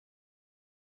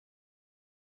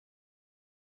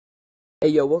Hey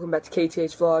yo, welcome back to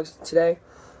KTH Vlogs. Today,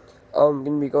 I'm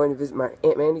gonna be going to visit my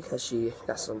Aunt Mandy because she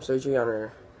got some surgery on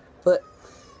her foot,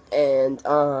 and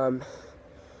gonna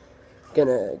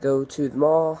go to the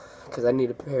mall because I need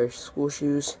a pair of school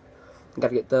shoes.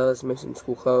 Gotta get those, make some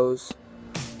school clothes.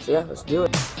 So yeah, let's do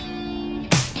it.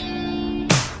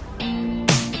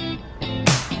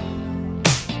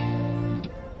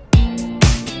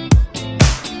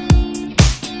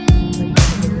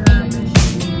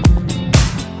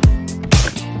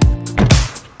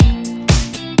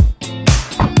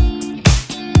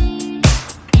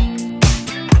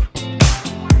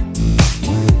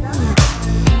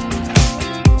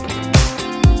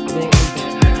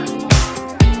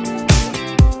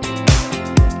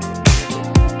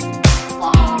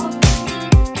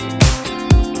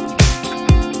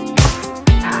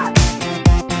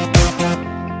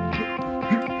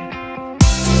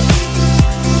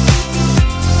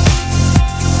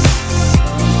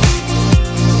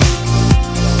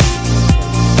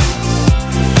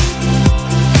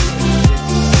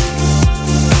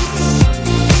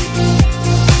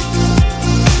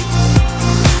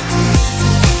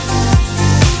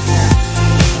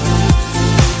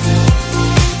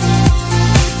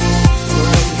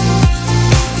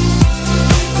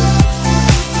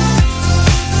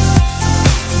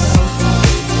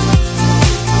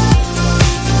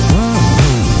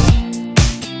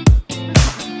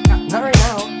 Not right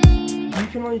now. You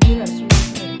can only do that certain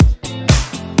things.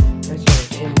 That's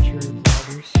just amateur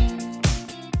vloggers.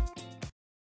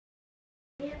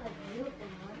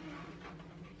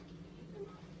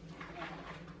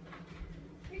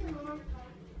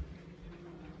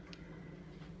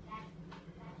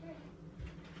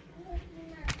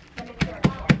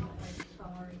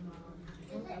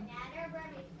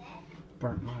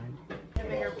 Burnt mine. The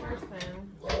bigger person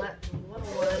and let the little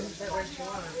one sit where she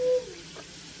wants.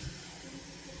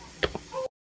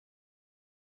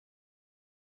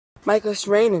 Michael, it's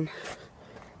raining.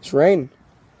 It's raining.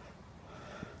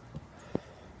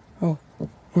 Oh,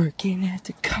 working at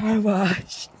the car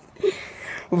wash.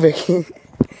 Working.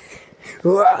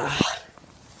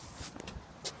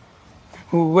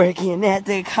 Working at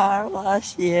the car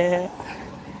wash, yeah.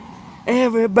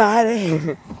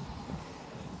 Everybody.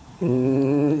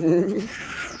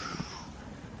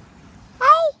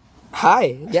 Hi.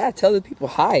 Hi. Yeah, tell the people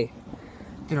hi.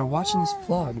 They're watching this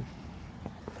vlog.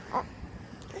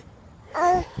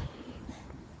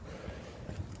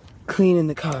 Cleaning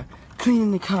the car.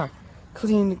 Cleaning the car.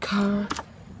 Cleaning the car.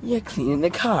 Yeah, cleaning the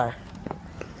car.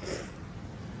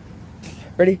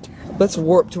 Ready? Let's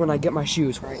warp to when I get my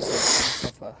shoes. Right. So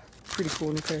a pretty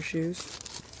cool new pair of shoes.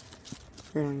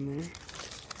 Right in there.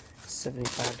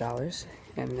 $75.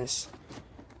 And this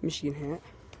Michigan hat.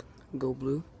 Go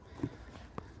blue.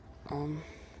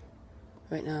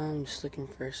 Right now I'm just looking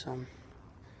for some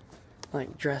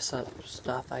like dress up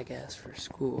stuff, I guess, for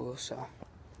school, so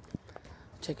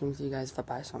checking with you guys if I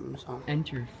buy something. So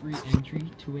Enter free entry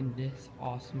to win this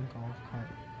awesome golf cart.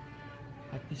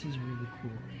 Like, this is really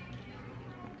cool.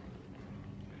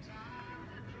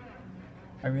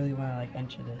 I really want to like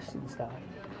enter this and stuff.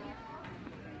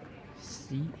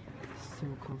 Seat, so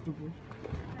comfortable.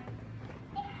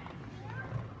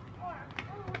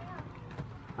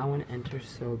 I want to enter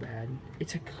so bad.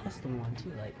 It's a custom one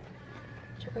too. Like,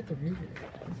 check out the rear.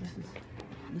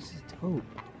 This is dope.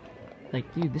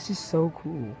 Like, dude, this is so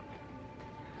cool.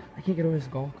 I can't get over this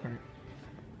golf cart.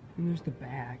 And there's the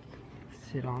back to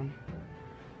sit on.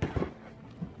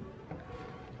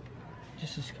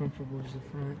 Just as comfortable as the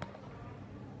front.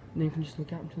 And then you can just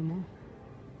look out into the mall.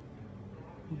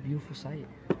 What a beautiful sight.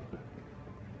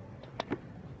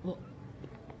 Well,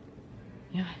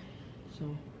 yeah,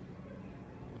 so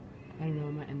I don't know,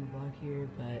 I might end the vlog here,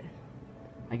 but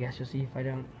I guess you'll see if I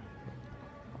don't.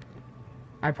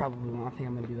 I probably won't. I think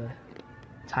I'm gonna do a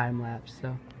time lapse,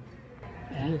 so.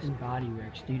 Bath and Body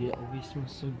Works, dude, it always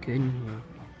smells so good in here.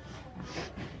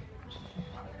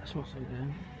 It smells so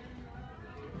good.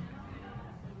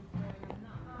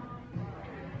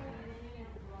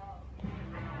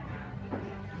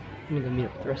 I'm gonna go meet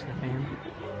up with the rest of the fam.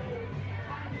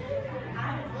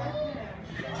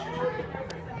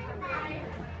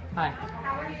 Hi.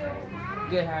 How are you?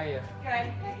 Good, how are you? Good.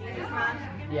 Is this mine?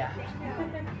 Yeah.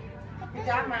 You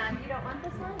got mine. You don't want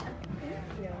this one?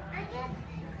 Thank you. I just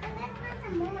want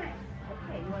some more.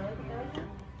 Okay, you want to look at those?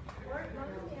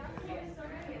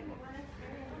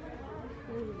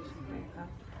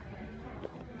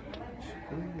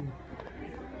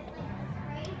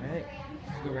 Alright,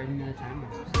 let's go right into the time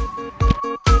lapse.